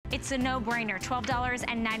It's a no-brainer,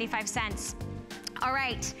 $12.95. All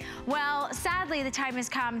right, well, sadly, the time has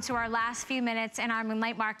come to our last few minutes in our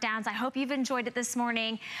Moonlight Markdowns. I hope you've enjoyed it this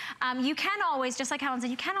morning. You can always, just like Helen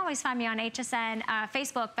said, you can always find me on HSN,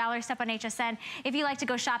 Facebook, Valerie Step on HSN. If you like to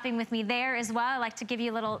go shopping with me there as well, I like to give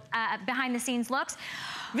you a little behind-the-scenes looks.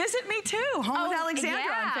 Visit me too, Home with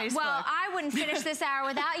Alexandra on Facebook. Well, I wouldn't finish this hour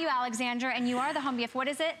without you, Alexandra, and you are the Home BF. What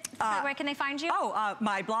is it? Where can they find you?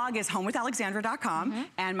 My blog is homewithalexandra.com,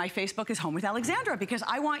 and my Facebook is Home with Alexandra, because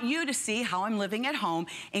I want you to see how I'm living at home,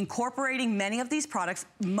 incorporating many of these products.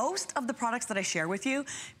 Most of the products that I share with you,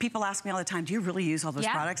 people ask me all the time, do you really use all those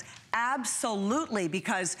products? Absolutely,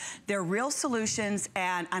 because they're real solutions,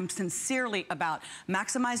 and I'm sincerely about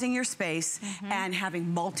maximizing your space and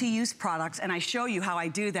having multi-use products, and I show you how I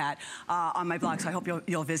do that on my blog, so I hope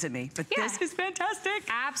you'll visit me. But this is fantastic.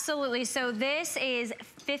 Absolutely. So this is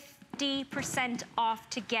 50% off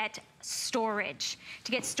to get storage,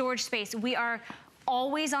 space. We are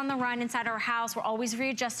always on the run inside our house. We're always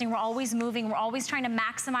readjusting. We're always moving. We're always trying to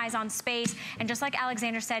maximize on space. And just like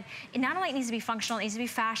Alexandra said, it not only needs to be functional, it needs to be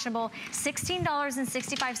fashionable.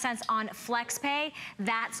 $16.65 on FlexPay.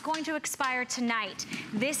 That's going to expire tonight.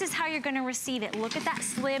 This is how you're going to receive it. Look at that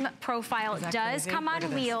slim profile. It does come on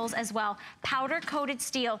wheels as well. Powder-coated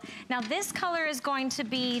steel. Now, this color is going to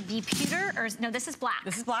be the pewter, or no, this is black.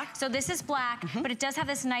 This is black? So this is black, but it does have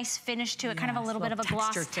this nice finish to it, kind of a little bit of a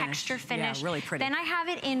gloss texture finish. Yeah, really pretty. Then I have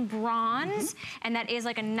it in bronze, and that is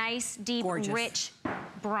like a nice, deep, rich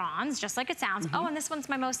bronze, just like it sounds. Oh, and this one's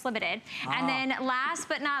my most limited. And then last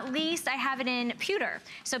but not least, I have it in pewter.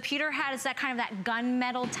 So pewter has that kind of that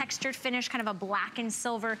gunmetal textured finish, kind of a black and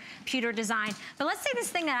silver pewter design. But let's see this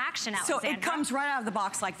thing in action, Alexandra. So it comes right out of the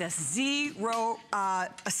box like this, zero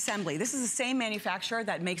assembly. This is the same manufacturer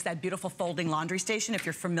that makes that beautiful folding laundry station, if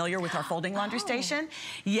you're familiar with our folding laundry station.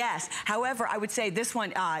 Yes, however, I would say this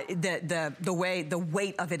one, the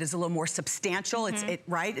weight of it is a little more substantial. It's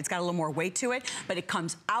got a little more weight to it, but it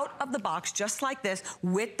comes out of the box just like this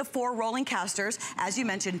with the 4 rolling casters. As you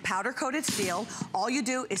mentioned, powder-coated steel. All you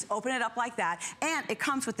do is open it up like that, and it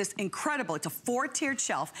comes with this incredible, it's a 4-tiered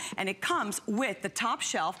shelf, and it comes with the top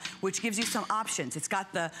shelf, which gives you some options. It's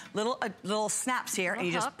got the little snaps here, and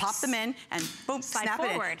you just pop them in, and boom, snap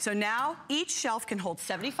it in. So now each shelf can hold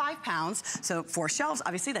 75 pounds. So 4 shelves,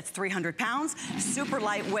 obviously that's 300 pounds. Super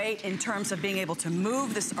lightweight in terms of being able to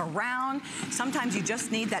move this around. Sometimes you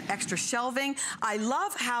just need that extra shelving. I love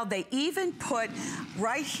how they even put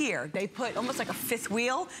right here, they put almost like a 5th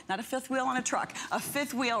wheel, not a 5th wheel on a truck, a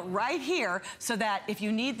 5th wheel right here, so that if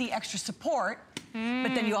you need the extra support,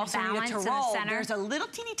 but then you also need it to roll. There's a little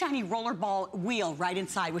teeny tiny roller ball wheel right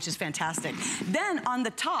inside, which is fantastic. Then on the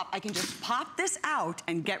top, I can just pop this out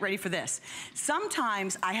and get ready for this.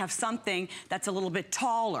 Sometimes I have something that's a little bit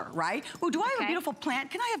taller, right? Oh, do I have a beautiful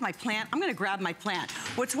plant? Can I have my plant? I'm gonna grab my plant.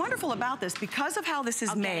 What's wonderful about this, because of how this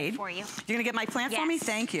is made, for you. You're gonna get my plant for me?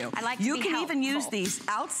 Thank you. I like to You be can helpful. even use these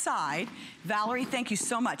outside. Valerie, thank you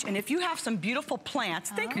so much. And if you have some beautiful plants,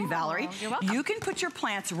 thank you, Valerie. You're welcome. You can put your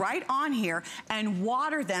plants right on here and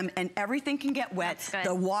water them, and everything can get wet.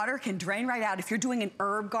 The water can drain right out. If you're doing an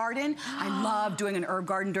herb garden, I love doing an herb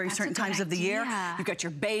garden during certain times of the year. You've got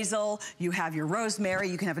your basil, you have your rosemary,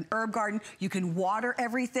 you can have an herb garden. You can water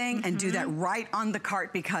everything and do that right on the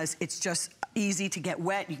cart, because it's just easy to get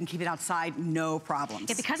wet. You can keep it outside, no problems.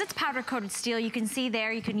 Yeah, because it's powder-coated steel, you can see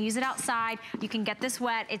there, you can use it outside, you can get this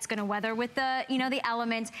wet, it's gonna weather with the, the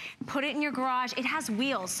elements, put it in your garage. It has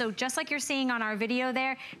wheels, so just like you're seeing on our video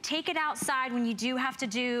there, take it outside when you do have to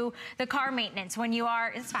do the car maintenance, when you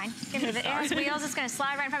are, it's fine, it has wheels, it's gonna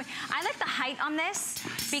slide right in front of me. I like the height on this,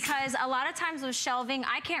 because a lot of times with shelving,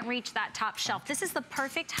 I can't reach that top shelf. This is the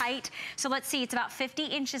perfect height, so let's see, it's about 50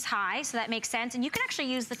 inches high, so that makes sense, and you can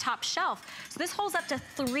actually use the top shelf. So this holds up to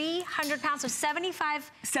 300 pounds, so 75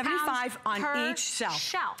 on each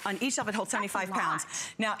shelf. On each shelf it holds 75 pounds.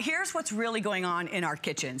 Now here's what's really going on in our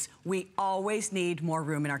kitchens. We always need more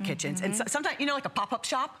room in our kitchens. And sometimes, like a pop-up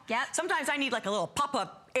shop? Sometimes I need like a little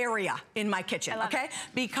pop-up area in my kitchen, okay?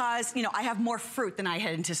 Because, I have more fruit than I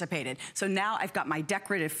had anticipated. So now I've got my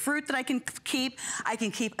decorative fruit that I can keep. I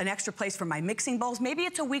can keep an extra place for my mixing bowls. Maybe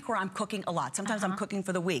it's a week where I'm cooking a lot. Sometimes I'm cooking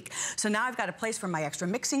for the week. So now I've got a place for my extra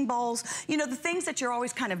mixing bowls. The things that you're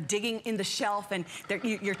always kind of digging in the shelf, and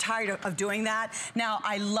you're tired of doing that. Now,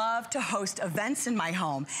 I love to host events in my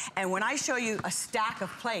home. And when I show you a stack of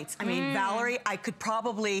plates, I mean, Valerie, I could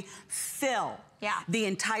probably fill the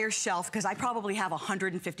entire shelf, because I probably have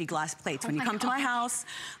 150 glass plates. When you come to my house,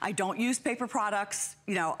 I don't use paper products.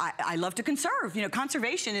 I love to conserve.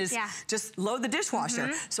 Conservation is just load the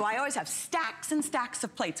dishwasher. So I always have stacks and stacks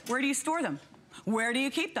of plates. Where do you store them? Where do you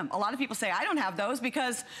keep them? A lot of people say, I don't have those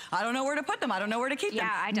because I don't know where to put them. I don't know where to keep them.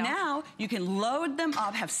 Yeah, I don't. Now, you can load them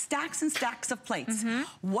up, have stacks and stacks of plates.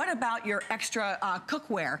 What about your extra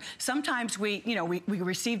cookware? Sometimes we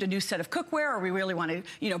received a new set of cookware, or we really want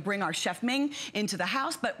to, bring our Chef Ming into the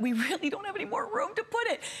house, but we really don't have any more room to put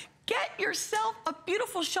it. Get yourself a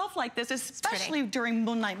beautiful shelf like this, especially during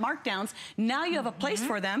Moonlight markdowns. Now you have a place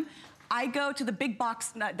for them. I go to the big box,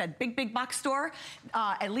 that big box store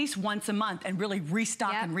at least once a month and really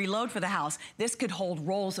restock and reload for the house. This could hold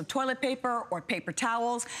rolls of toilet paper or paper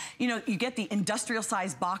towels. You get the industrial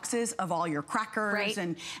sized boxes of all your crackers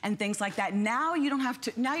and things like that. Now you don't have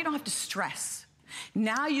to stress.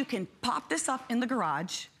 Now you can pop this up in the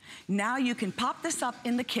garage. Now you can pop this up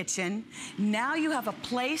in the kitchen. Now you have a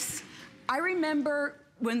place. I remember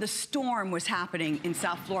when the storm was happening in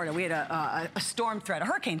South Florida, we had a storm threat, a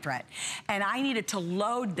hurricane threat, and I needed to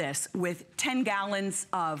load this with 10 gallons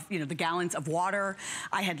of, the gallons of water.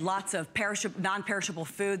 I had lots of non-perishable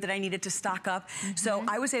food that I needed to stock up. So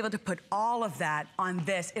I was able to put all of that on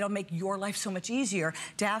this. It'll make your life so much easier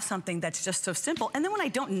to have something that's just so simple. And then when I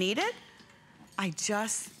don't need it, I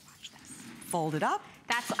just fold it up.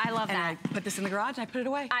 I love that. And I put this in the garage and I put it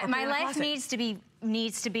away. My life needs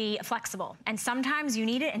to be flexible, and sometimes you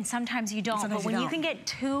need it and sometimes you don't. But when you can get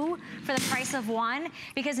two for the price of one,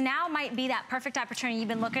 because now might be that perfect opportunity. You've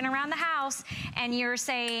been looking around the house and you're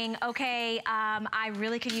saying, okay, I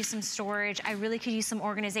really could use some storage, I really could use some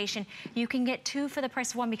organization. You can get two for the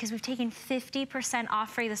price of one because we've taken 50%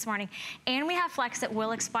 off for you this morning, and we have flex that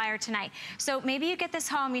will expire tonight. So maybe you get this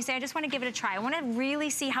home, you say, I just want to give it a try. I want to really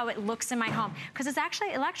see how it looks in my home, because it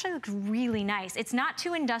actually looks really nice. It's not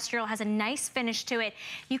too industrial, has a nice finish to it.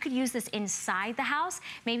 You could use this inside the house.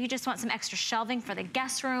 Maybe you just want some extra shelving for the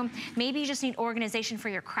guest room. Maybe you just need organization for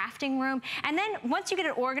your crafting room. And then once you get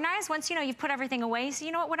it organized, once you've put everything away, so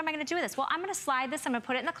what am I gonna do with this? Well, I'm gonna slide this, I'm gonna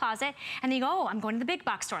put it in the closet, and then you go, oh, I'm going to the big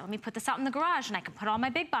box store. Let me put this out in the garage and I can put all my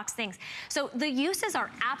big box things. So the uses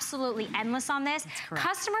are absolutely endless on this.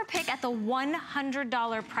 Customer pick at the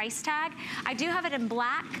 $100 price tag. I do have it in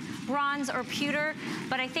black, bronze, or pewter,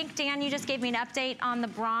 but I think, Dan, you just gave me an update on the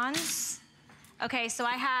bronze. Okay, so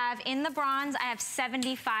I have, in the bronze, I have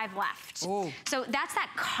 75 left. Ooh. So that's that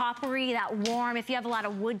coppery, that warm. If you have a lot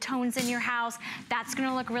of wood tones in your house, that's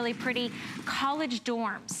gonna look really pretty. College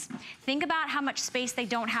dorms. Think about how much space they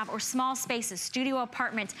don't have, or small spaces, studio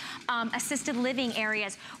apartments, assisted living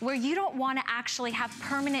areas, where you don't wanna actually have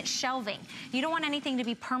permanent shelving. You don't want anything to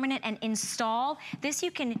be permanent and install. This, you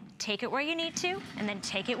can take it where you need to, and then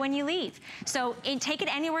take it when you leave. So take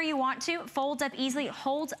it anywhere you want to, folds up easily, it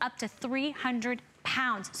holds up to 300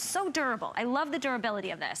 pounds. So durable. I love the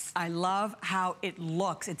durability of this. I love how it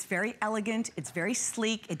looks. It's very elegant. It's very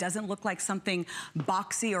sleek. It doesn't look like something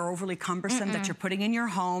boxy or overly cumbersome that you're putting in your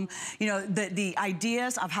home. The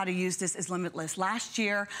ideas of how to use this is limitless. Last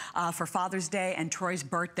year, for Father's Day and Troy's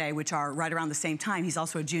birthday, which are right around the same time, he's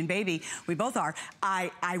also a June baby, we both are,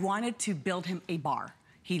 I wanted to build him a bar.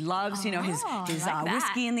 He loves, his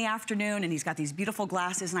whiskey in the afternoon, and he's got these beautiful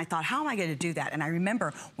glasses, and I thought, how am I gonna do that? And I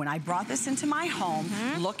remember when I brought this into my home,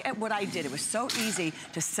 look at what I did. It was so easy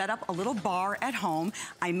to set up a little bar at home.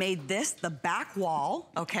 I made this the back wall,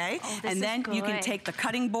 okay? Oh, and then you can take the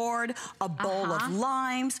cutting board, a bowl of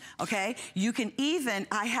limes, okay? You can even,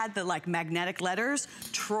 I had the magnetic letters,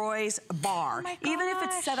 Troy's bar. Oh, even if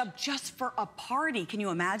it's set up just for a party, can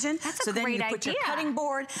you imagine? That's a great idea. So then you put your cutting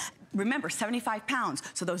board. Remember, 75 pounds.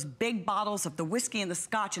 So those big bottles of the whiskey and the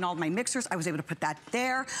scotch and all my mixers, I was able to put that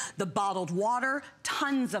there. The bottled water,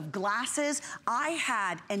 tons of glasses. I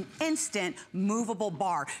had an instant movable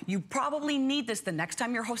bar. You probably need this the next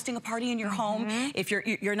time you're hosting a party in your home. If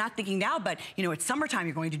you're not thinking now, but it's summertime,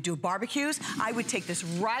 you're going to do barbecues. I would take this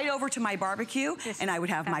right over to my barbecue, and I would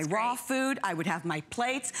have my raw food. I would have my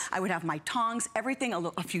plates. I would have my tongs, everything,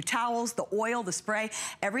 a few towels, the oil, the spray.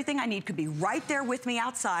 Everything I need could be right there with me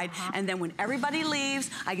outside. And then when everybody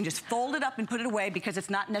leaves, I can just fold it up and put it away, because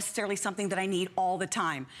it's not necessarily something that I need all the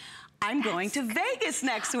time. I'm going to Vegas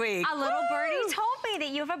next week. A little birdie told me that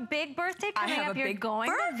you have a big birthday coming up. You're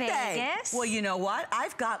going to Vegas. Well, you know what?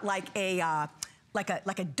 I've got like a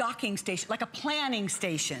docking station, like a planning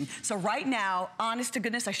station. So right now, honest to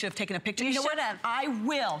goodness, I should have taken a picture. You know what? I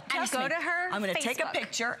will. And go to her I'm going to take a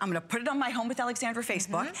picture. I'm going to put it on my Home with Alexandra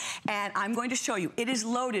Facebook, and I'm going to show you. It is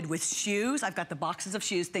loaded with shoes. I've got the boxes of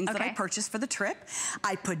shoes, things that I purchased for the trip.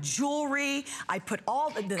 I put jewelry. I put all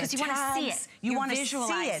the tags. Because you want to see it. You want to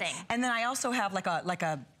see it. And then I also have like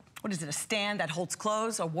a what is it, a stand that holds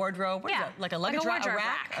clothes, a wardrobe, what is it, like a luggage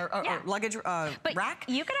rack, or luggage rack?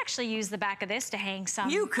 You could actually use the back of this to hang some.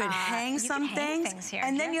 You could hang some things here.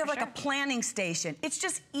 and then you have like a planning station. It's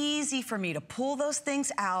just easy for me to pull those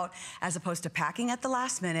things out as opposed to packing at the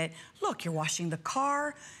last minute. Look, you're washing the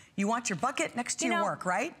car. You want your bucket next to your work,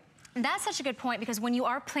 right? That's such a good point, because when you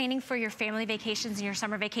are planning for your family vacations and your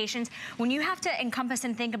summer vacations, when you have to encompass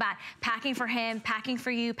and think about packing for him, packing for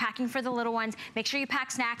you, packing for the little ones, make sure you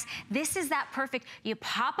pack snacks, this is that perfect. You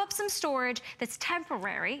pop up some storage that's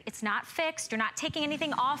temporary, it's not fixed, you're not taking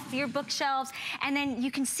anything off your bookshelves, and then you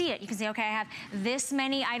can see it. You can say, okay, I have this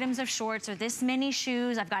many items of shorts or this many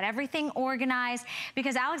shoes, I've got everything organized,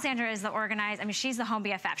 because Alexandra is the organized, I mean, she's the home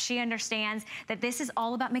BFF. She understands that this is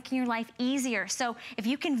all about making your life easier. So if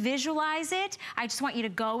you can visualize it, I just want you to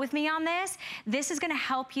go with me on this. This is gonna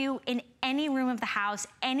help you in any room of the house,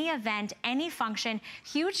 any event, any function.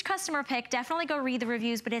 Huge customer pick. Definitely go read the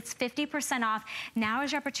reviews, but it's 50% off. Now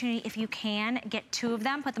is your opportunity. If you can, get 2 of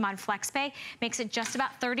them, put them on FlexPay. Makes it just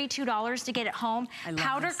about $32 to get it home.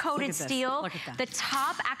 Powder-coated steel. The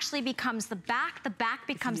top actually becomes the back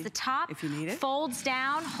becomes the top. If you need it. Folds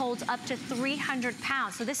down, holds up to 300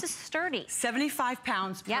 pounds. So this is sturdy. 75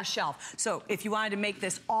 pounds per shelf. So if you wanted to make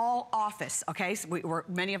this all office, okay, so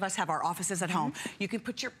many of us have our offices at home. You can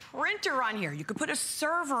put your printer on here. You could put a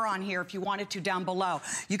server on here if you wanted to down below.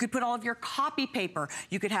 You could put all of your copy paper.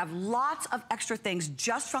 You could have lots of extra things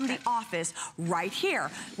just from the office right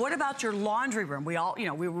here. What about your laundry room? We all, you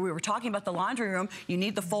know, we were talking about the laundry room. You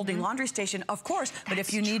need the folding laundry station, of course, but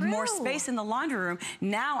if you need more space in the laundry room,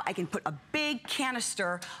 now I can put a big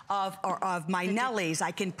canister of my Nellies.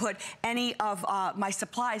 I can put any of my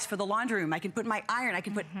supplies for the laundry room. I can put my iron. I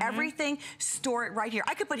can put everything, store it right here.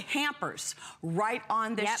 I could put hampers right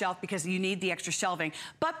on this shelf because you need the extra shelving.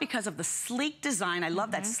 But because of the sleek design, I love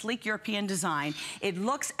that sleek European design. It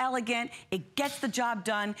looks elegant. It gets the job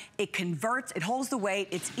done. It converts. It holds the weight.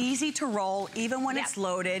 It's easy to roll even when it's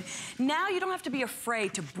loaded. Now you don't have to be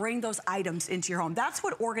afraid to bring those items into your home. That's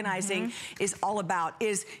what organizing is all about.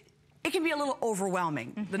 It can be a little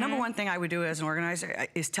overwhelming. The number one thing I would do as an organizer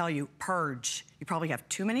is tell you, purge. You probably have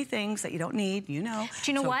too many things that you don't need, you know. But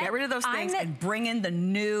you know what? Get rid of those things and bring in the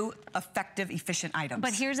new, effective, efficient items.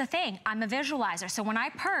 But here's the thing, I'm a visualizer. So when I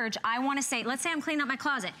purge, I wanna say, let's say I'm cleaning up my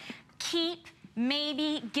closet. Keep,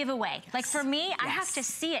 maybe, give away. Like for me, I have to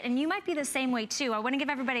see it, and you might be the same way too. I wanna give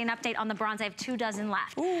everybody an update on the bronze. I have 2 dozen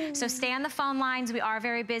left. So stay on the phone lines. We are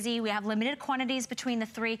very busy. We have limited quantities between the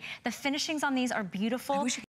 3. The finishings on these are beautiful.